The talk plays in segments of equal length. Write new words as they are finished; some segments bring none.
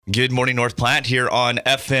Good morning, North Platte, here on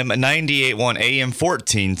FM 98.1 AM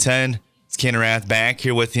 1410. It's Canon Rath back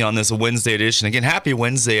here with you on this Wednesday edition. Again, happy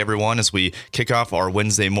Wednesday, everyone, as we kick off our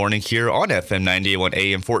Wednesday morning here on FM 98.1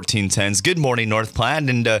 AM 1410's Good Morning, North Platte.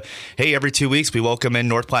 And hey, every 2 weeks, we welcome in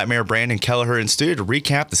North Platte Mayor Brandon Kelliher in studio to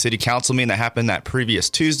recap the City Council meeting that happened that previous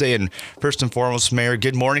Tuesday. And first and foremost, Mayor,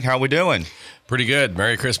 good morning. How are we doing? Pretty good.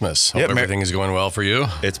 Merry Christmas. Hope everything is going well for you.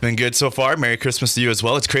 It's been good so far. Merry Christmas to you as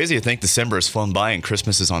well. It's crazy to think December has flown by and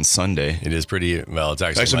Christmas is on Sunday. It is pretty, well, it's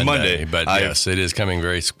actually Monday. But yes, it is coming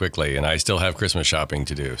very quickly. And I still have Christmas shopping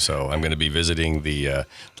to do. So I'm going to be visiting the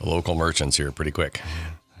local merchants here pretty quick.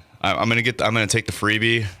 I'm gonna take the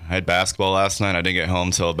freebie. I had basketball last night. I didn't get home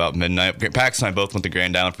until about midnight. Pax and I both went to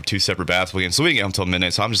Grand Island for two separate basketball games, so we didn't get home until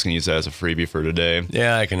midnight. So I'm just gonna use that as a freebie for today.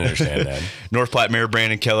 Yeah, I can understand that. North Platte Mayor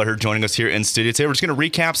Brandon Kelliher joining us here in studio today. We're just gonna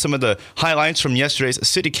recap some of the highlights from yesterday's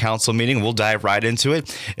City Council meeting. We'll dive right into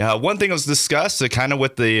it. One thing was discussed, kind of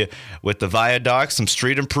with the viaducts, some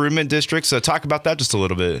street improvement districts. talk about that just a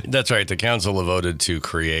little bit. That's right. The council voted to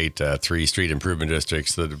create 3 street improvement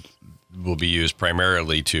districts that will be used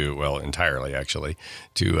primarily entirely actually,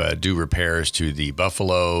 to do repairs to the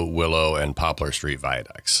Buffalo, Willow, and Poplar Street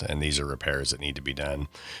viaducts. And these are repairs that need to be done.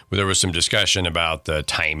 There was some discussion about the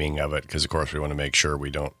timing of it, because of course we want to make sure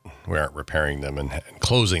we aren't repairing them and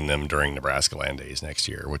closing them during Nebraska Land Days next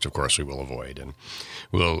year, which of course we will avoid. And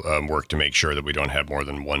we'll work to make sure that we don't have more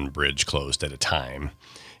than one bridge closed at a time.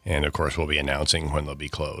 And of course we'll be announcing when they'll be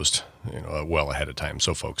closed, well ahead of time,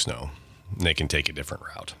 so folks know they can take a different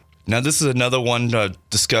route. Now, this is another one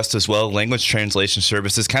discussed as well, language translation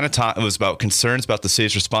services. It was about concerns about the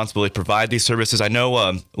city's responsibility to provide these services. I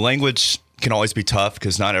know language can always be tough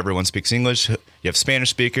because not everyone speaks English. You have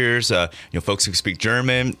Spanish speakers, folks who speak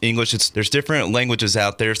German, English. There's different languages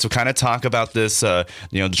out there. So kind of talk about this, the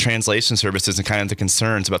translation services and kind of the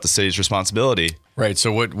concerns about the city's responsibility. Right.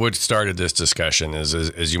 So what started this discussion is,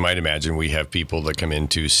 as you might imagine, we have people that come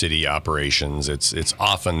into city operations. It's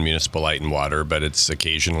often municipal light and water, but it's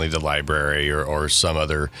occasionally the library or some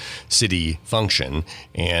other city function,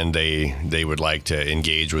 and they would like to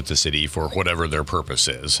engage with the city for whatever their purpose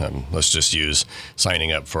is. Let's just use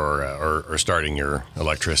signing up for or starting your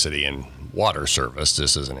electricity and water service,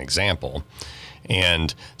 just as an example.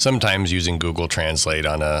 And sometimes using Google Translate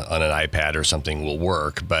on an iPad or something will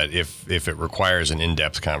work, but if it requires an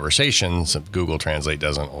in-depth conversation, Google Translate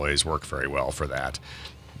doesn't always work very well for that.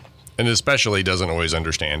 And especially doesn't always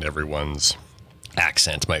understand everyone's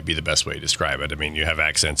accent, might be the best way to describe it. I mean, you have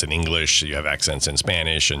accents in English, you have accents in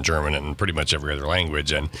Spanish and German and pretty much every other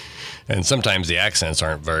language, and sometimes the accents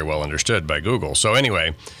aren't very well understood by Google. So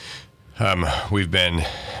anyway, we've been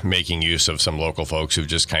making use of some local folks who've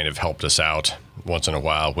just kind of helped us out once in a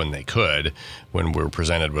while when they could, when we're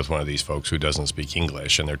presented with one of these folks who doesn't speak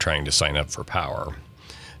English and they're trying to sign up for power.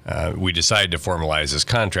 We decided to formalize this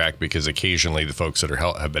contract because occasionally the folks that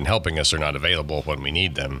have been helping us are not available when we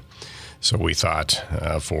need them. So we thought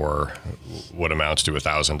for what amounts to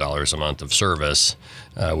 $1,000 a month of service,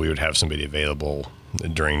 we would have somebody available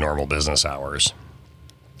during normal business hours.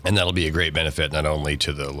 And that'll be a great benefit not only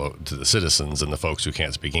to the citizens and the folks who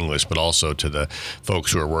can't speak English, but also to the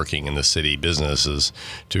folks who are working in the city businesses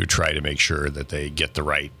to try to make sure that they get the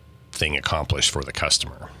right thing accomplished for the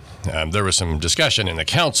customer. There was some discussion in the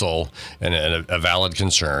council and a valid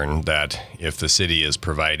concern that if the city is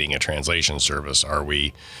providing a translation service, are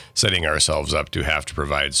we setting ourselves up to have to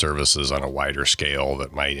provide services on a wider scale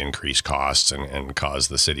that might increase costs and cause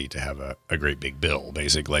the city to have a great big bill,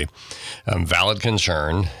 basically. Valid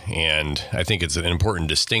concern, and I think it's an important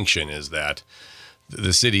distinction, is that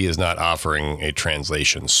the city is not offering a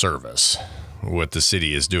translation service. What the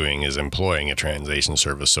city is doing is employing a translation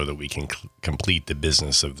service so that we can complete the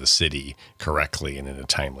business of the city correctly and in a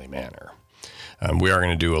timely manner. We are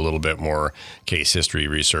going to do a little bit more case history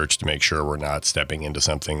research to make sure we're not stepping into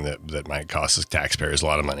something that might cost us taxpayers a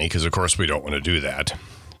lot of money, because of course we don't want to do that.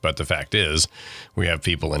 But the fact is, we have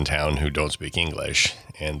people in town who don't speak English,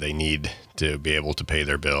 and they need to be able to pay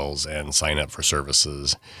their bills and sign up for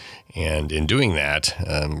services. And in doing that,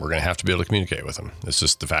 we're going to have to be able to communicate with them. It's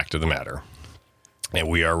just the fact of the matter. And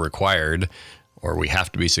we are required, or we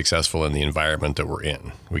have to be successful in the environment that we're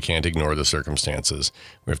in. We can't ignore the circumstances.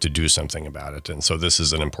 We have to do something about it. And so this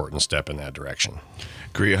is an important step in that direction.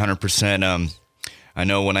 Agree 100%. I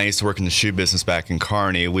know when I used to work in the shoe business back in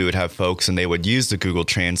Kearney, we would have folks and they would use the Google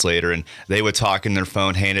Translator and they would talk in their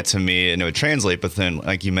phone, hand it to me, and it would translate. But then,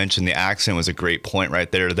 like you mentioned, the accent was a great point right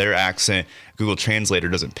there. Their accent, Google Translator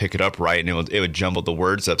doesn't pick it up right, and it would jumble the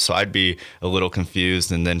words up. So I'd be a little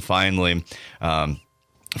confused. And then finally,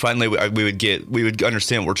 finally we would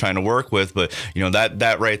understand what we're trying to work with. But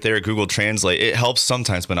that right there, Google Translate, it helps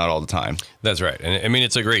sometimes, but not all the time. That's right. And I mean,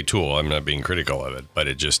 it's a great tool. I'm not being critical of it, but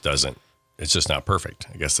it just doesn't. It's just not perfect.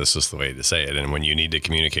 I guess that's just the way to say it. And when you need to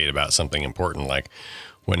communicate about something important, like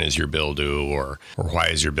when is your bill due, or why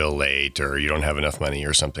is your bill late, or you don't have enough money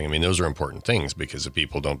or something. I mean, those are important things, because if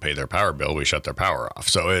people don't pay their power bill, we shut their power off.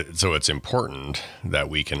 So it's important that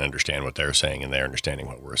we can understand what they're saying and they're understanding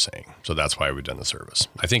what we're saying. So that's why we've done the service.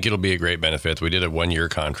 I think it'll be a great benefit. We did a 1-year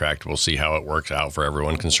contract. We'll see how it works out for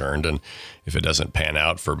everyone concerned. And if it doesn't pan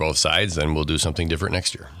out for both sides, then we'll do something different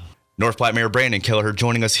next year. North Platte Mayor Brandon Kelliher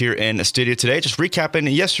joining us here in the studio today, just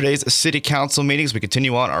recapping yesterday's city council meetings. We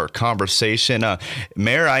continue on our conversation.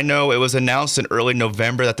 Mayor, I know it was announced in early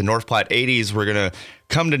November that the North Platte 80s were going to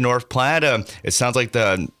come to North Platte. It sounds like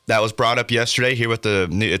that was brought up yesterday here with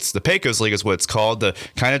it's the Pecos League is what it's called. To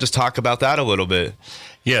kind of just talk about that a little bit.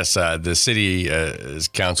 Yes, the city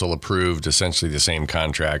council approved essentially the same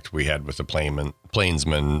contract we had with the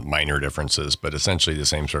Plainsmen, minor differences, but essentially the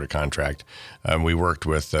same sort of contract. We worked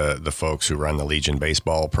with the folks who run the Legion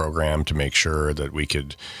baseball program to make sure that we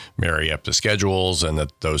could marry up the schedules and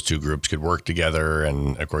that those two groups could work together.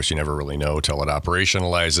 And of course, you never really know till it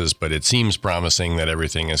operationalizes, but it seems promising that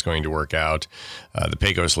everything is going to work out. The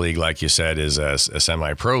Pecos League, like you said, is a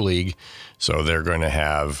semi-pro league. So they're going to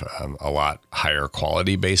have a lot higher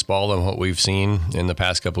quality baseball than what we've seen in the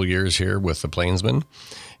past couple of years here with the Plainsmen.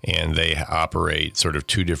 And they operate sort of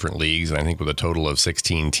two different leagues, I think with a total of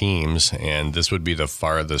 16 teams. And this would be the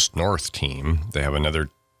farthest north team. They have another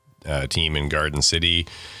team in Garden City,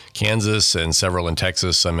 Kansas, and several in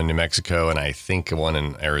Texas, some in New Mexico, and I think one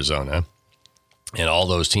in Arizona. And all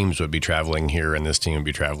those teams would be traveling here, and this team would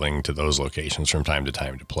be traveling to those locations from time to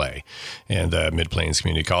time to play. And Mid-Plains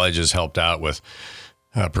Community College has helped out with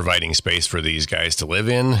providing space for these guys to live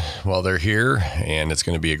in while they're here. And it's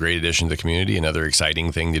going to be a great addition to the community, another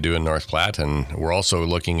exciting thing to do in North Platte. And we're also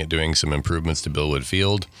looking at doing some improvements to Billwood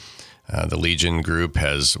Field. The Legion group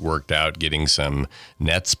has worked out getting some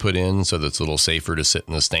nets put in so that it's a little safer to sit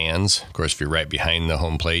in the stands. Of course, if you're right behind the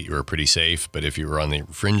home plate, you are pretty safe. But if you were on the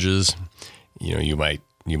fringes,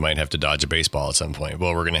 you might have to dodge a baseball at some point.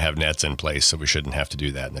 Well, we're going to have nets in place, so we shouldn't have to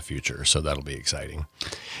do that in the future. So that'll be exciting.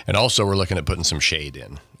 And also, we're looking at putting some shade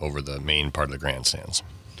in over the main part of the grandstands.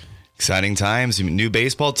 Exciting times. New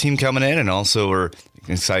baseball team coming in, and also we're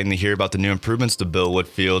excited to hear about the new improvements to Billwood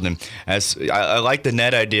Field. And as I like the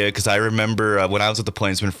net idea, because I remember when I was at the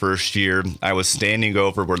Plainsman first year, I was standing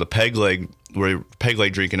over where Peg Leg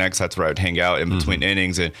Drinking X, that's where I would hang out in between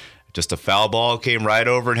innings, and just a foul ball came right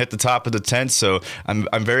over and hit the top of the tent. So I'm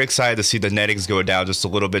very excited to see the nettings go down just a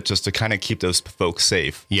little bit, just to kind of keep those folks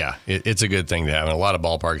safe. Yeah, it's a good thing to have. And a lot of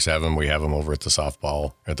ballparks have them. We have them over at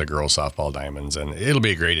the girls softball diamonds, and it'll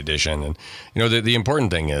be a great addition. And the important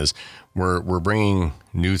thing is we're bringing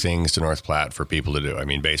new things to North Platte for people to do. I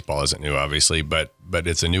mean, baseball isn't new, obviously, but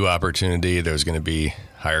it's a new opportunity. There's going to be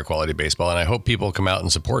higher quality baseball, and I hope people come out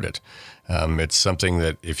and support it. It's something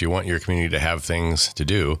that if you want your community to have things to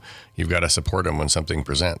do, you've got to support them when something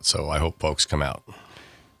presents. So I hope folks come out.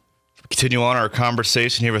 Continue on our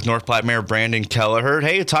conversation here with North Platte Mayor Brandon Kelliher.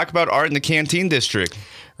 Hey, talk about art in the Canteen District.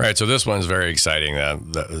 Right. So this one's very exciting.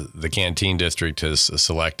 The Canteen District has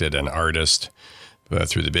selected an artist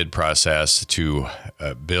through the bid process to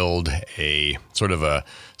build a sort of a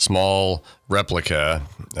small replica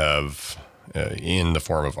of in the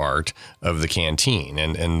form of art of the canteen.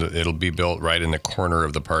 And it'll be built right in the corner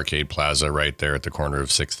of the Parkade Plaza, right there at the corner of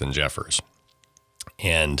 6th and Jeffers.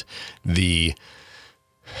 And the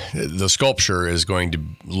sculpture is going to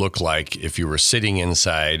look like if you were sitting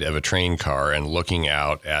inside of a train car and looking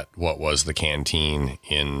out at what was the canteen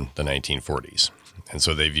in the 1940s. And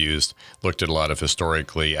so they've looked at a lot of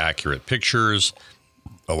historically accurate pictures,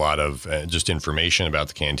 a lot of just information about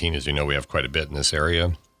the canteen. As you know, we have quite a bit in this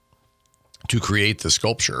area, to create the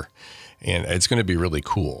sculpture. And it's going to be really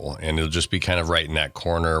cool. And it'll just be kind of right in that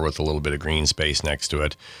corner with a little bit of green space next to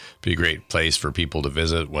it. Be a great place for people to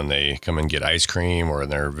visit when they come and get ice cream, or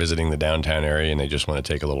they're visiting the downtown area and they just want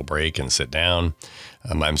to take a little break and sit down.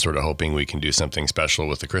 I'm sort of hoping we can do something special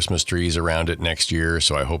with the Christmas trees around it next year.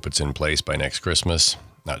 So I hope it's in place by next Christmas.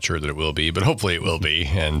 Not sure that it will be, but hopefully it will be.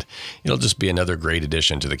 And it'll just be another great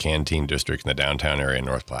addition to the Canteen District in the downtown area in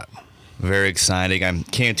North Platte. Very exciting.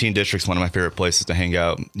 Canteen District's one of my favorite places to hang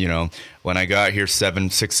out. When I got here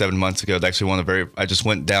 7 months ago, it's actually I just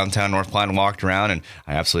went downtown North Platte and walked around, and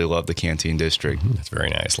I absolutely love the Canteen District. That's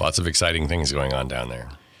very nice. Lots of exciting things going on down there.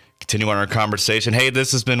 Continue on our conversation. Hey,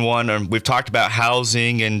 this has been one. We've talked about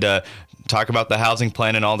housing and talk about the housing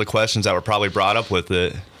plan and all the questions that were probably brought up with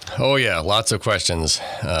it. Oh, yeah. Lots of questions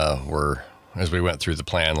were as we went through the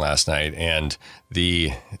plan last night, and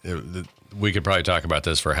we could probably talk about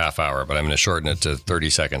this for a half hour, but I'm going to shorten it to 30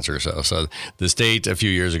 seconds or so. So the state a few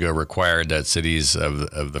years ago required that cities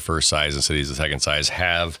of the first size and cities of the second size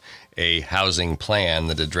have a housing plan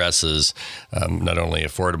that addresses not only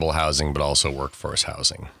affordable housing, but also workforce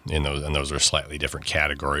housing. And those are slightly different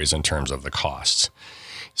categories in terms of the costs.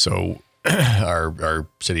 So our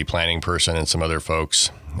city planning person and some other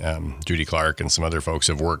folks, Judy Clark and some other folks,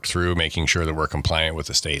 have worked through making sure that we're compliant with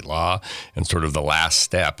the state law. And sort of the last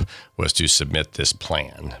step was to submit this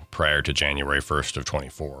plan prior to January 1st of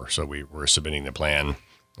 24. So we're submitting the plan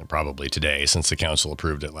probably today, since the council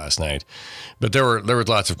approved it last night. But there were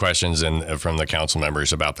lots of questions from the council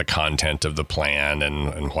members about the content of the plan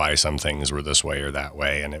and why some things were this way or that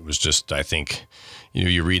way. And it was just, I think,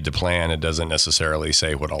 you read the plan, it doesn't necessarily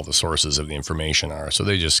say what all the sources of the information are. So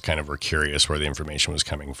they just kind of were curious where the information was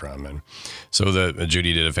coming from. And so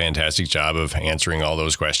Judy did a fantastic job of answering all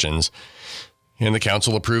those questions. And the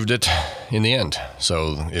council approved it in the end.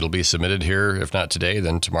 So it'll be submitted here, if not today,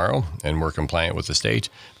 then tomorrow, and we're compliant with the state.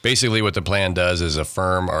 Basically, what the plan does is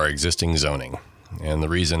affirm our existing zoning. And the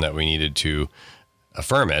reason that we needed to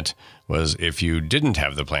affirm it was if you didn't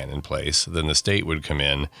have the plan in place, then the state would come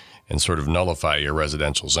in and sort of nullify your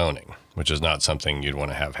residential zoning, which is not something you'd want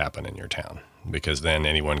to have happen in your town, because then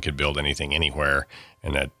anyone could build anything anywhere,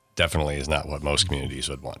 and that definitely is not what most communities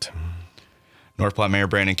would want. North Platte Mayor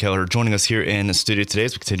Brandon Kelliher joining us here in the studio today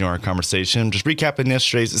as we continue our conversation. Just recapping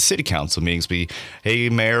yesterday's city council meetings. Hey,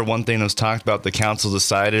 Mayor, one thing that was talked about, the council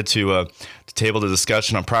decided to table the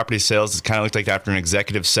discussion on property sales. It kind of looked like after an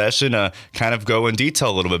executive session, kind of go in detail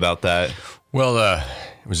a little bit about that. Well,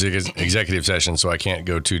 it was an executive session, so I can't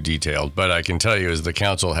go too detailed. But I can tell you is the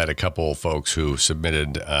council had a couple folks who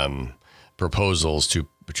submitted proposals to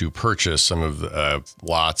purchase some of the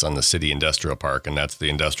lots on the city industrial park, and that's the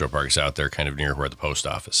industrial parks out there kind of near where the post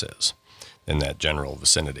office is, in that general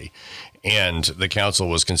vicinity. And the council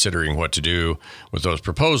was considering what to do with those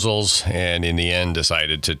proposals, and in the end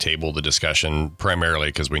decided to table the discussion primarily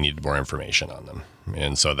because we needed more information on them.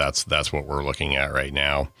 And so that's what we're looking at right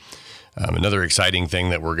now. Another exciting thing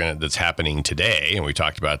that's happening today, and we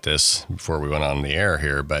talked about this before we went on the air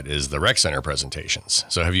here, but is the rec center presentations.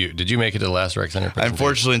 So did you make it to the last rec center presentation? I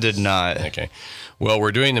unfortunately did not. Okay. Well,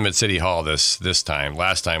 we're doing them at City Hall this time.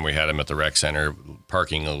 Last time we had them at the rec center,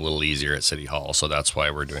 parking a little easier at City Hall, so that's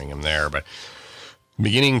why we're doing them there. But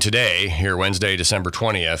beginning today, here Wednesday, December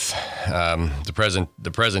 20th,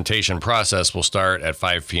 the presentation process will start at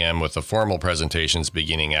 5 p.m. with the formal presentations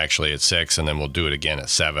beginning actually at 6, and then we'll do it again at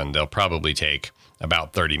 7. They'll probably take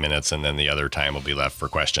about 30 minutes, and then the other time will be left for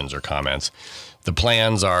questions or comments. The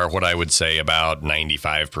plans are what I would say about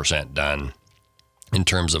 95% done in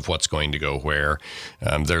terms of what's going to go where.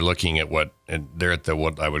 They're looking at what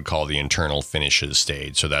I would call the internal finishes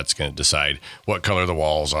stage. So that's going to decide what color the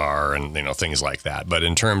walls are and things like that. But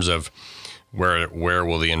in terms of where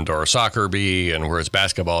will the indoor soccer be and where's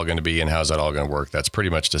basketball going to be and how's that all going to work, that's pretty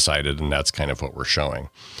much decided, and that's kind of what we're showing.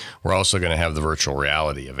 We're also going to have the virtual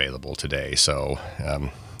reality available today. So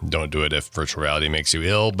don't do it if virtual reality makes you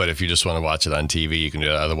ill, but if you just want to watch it on TV, you can do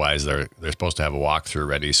it. Otherwise, they're supposed to have a walkthrough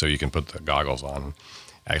ready so you can put the goggles on and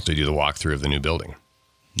actually do the walkthrough of the new building.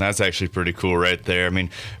 That's actually pretty cool right there. I mean,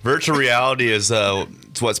 virtual reality is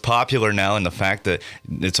it's what's popular now, and the fact that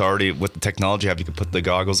it's already with the technology you can put the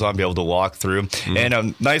goggles on, be able to walk through. Mm-hmm.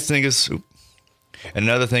 And nice thing is, and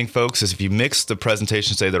another thing, folks, is if you mix the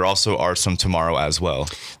presentations today, there also are some tomorrow as well.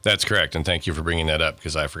 That's correct, and thank you for bringing that up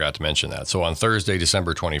because I forgot to mention that. So on Thursday,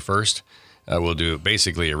 December 21st, we'll do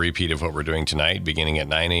basically a repeat of what we're doing tonight, beginning at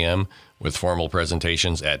 9 a.m. with formal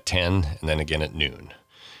presentations at 10 and then again at noon.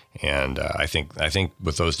 And I think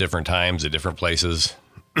with those different times at different places,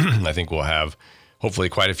 I think we'll have hopefully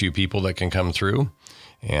quite a few people that can come through.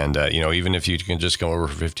 And, even if you can just come over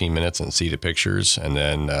for 15 minutes and see the pictures and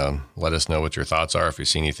then let us know what your thoughts are if you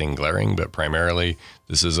see anything glaring. But primarily,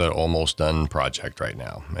 this is an almost done project right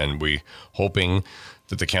now. And we hoping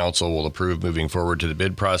that the council will approve moving forward to the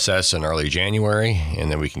bid process in early January,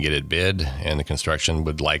 and then we can get it bid, and the construction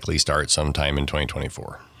would likely start sometime in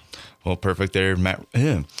 2024. Well, perfect there, Matt.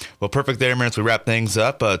 Well, perfect there, man. As we wrap things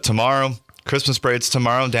up, tomorrow, Christmas parade's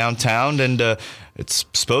tomorrow downtown, and it's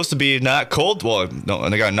supposed to be not cold. Well, no,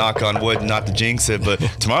 and I got to knock on wood not to jinx it, but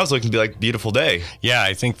tomorrow's looking to be like a beautiful day. Yeah,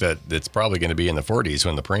 I think that it's probably going to be in the 40s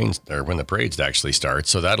when the parades actually start,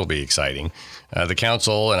 so that'll be exciting. The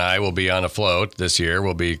council and I will be on a float this year.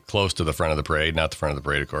 We'll be close to the front of the parade, not the front of the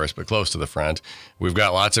parade, of course, but close to the front. We've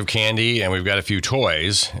got lots of candy and we've got a few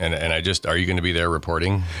toys. And are you going to be there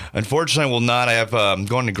reporting? Unfortunately, I will not. I have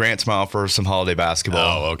going to Grant tomorrow for some holiday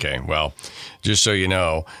basketball. Oh, okay. Well, just so you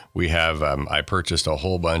know, we have I purchased a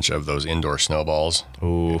whole bunch of those indoor snowballs.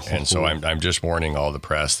 Ooh. And so I'm just warning all the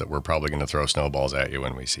press that we're probably going to throw snowballs at you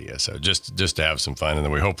when we see you. So just to have some fun, and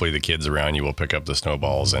then hopefully the kids around you will pick up the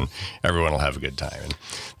snowballs, and everyone will have a good time. And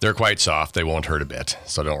they're quite soft; they won't hurt a bit,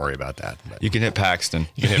 so don't worry about that. But You can hit Paxton.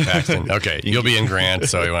 you can hit Paxton. Okay, you'll be in Grant,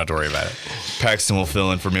 so you won't have to worry about it. Paxton will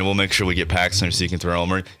fill in for me. We'll make sure we get Paxton so you can throw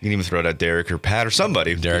them. Or you can even throw it at Derek or Pat or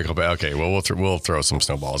somebody. Derek will be okay. Well, we'll throw some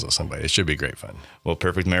snowballs at somebody. It should be great fun. Well,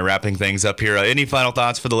 perfect, Mayor. Wrapping things up here. Any final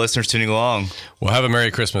thoughts for the listeners tuning along? Well, have a Merry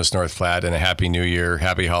Christmas, North Platte, and a Happy New Year.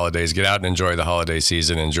 Happy holidays. Get out and enjoy the holiday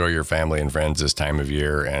season. Enjoy your family and friends this time of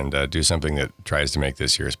year, and do something that tries to make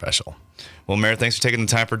this year special. Well, Mayor, thanks for taking the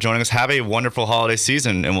time for joining us. Have a wonderful holiday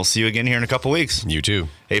season, and we'll see you again here in a couple weeks. You too.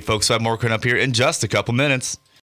 Hey, folks, I have more coming up here in just a couple minutes.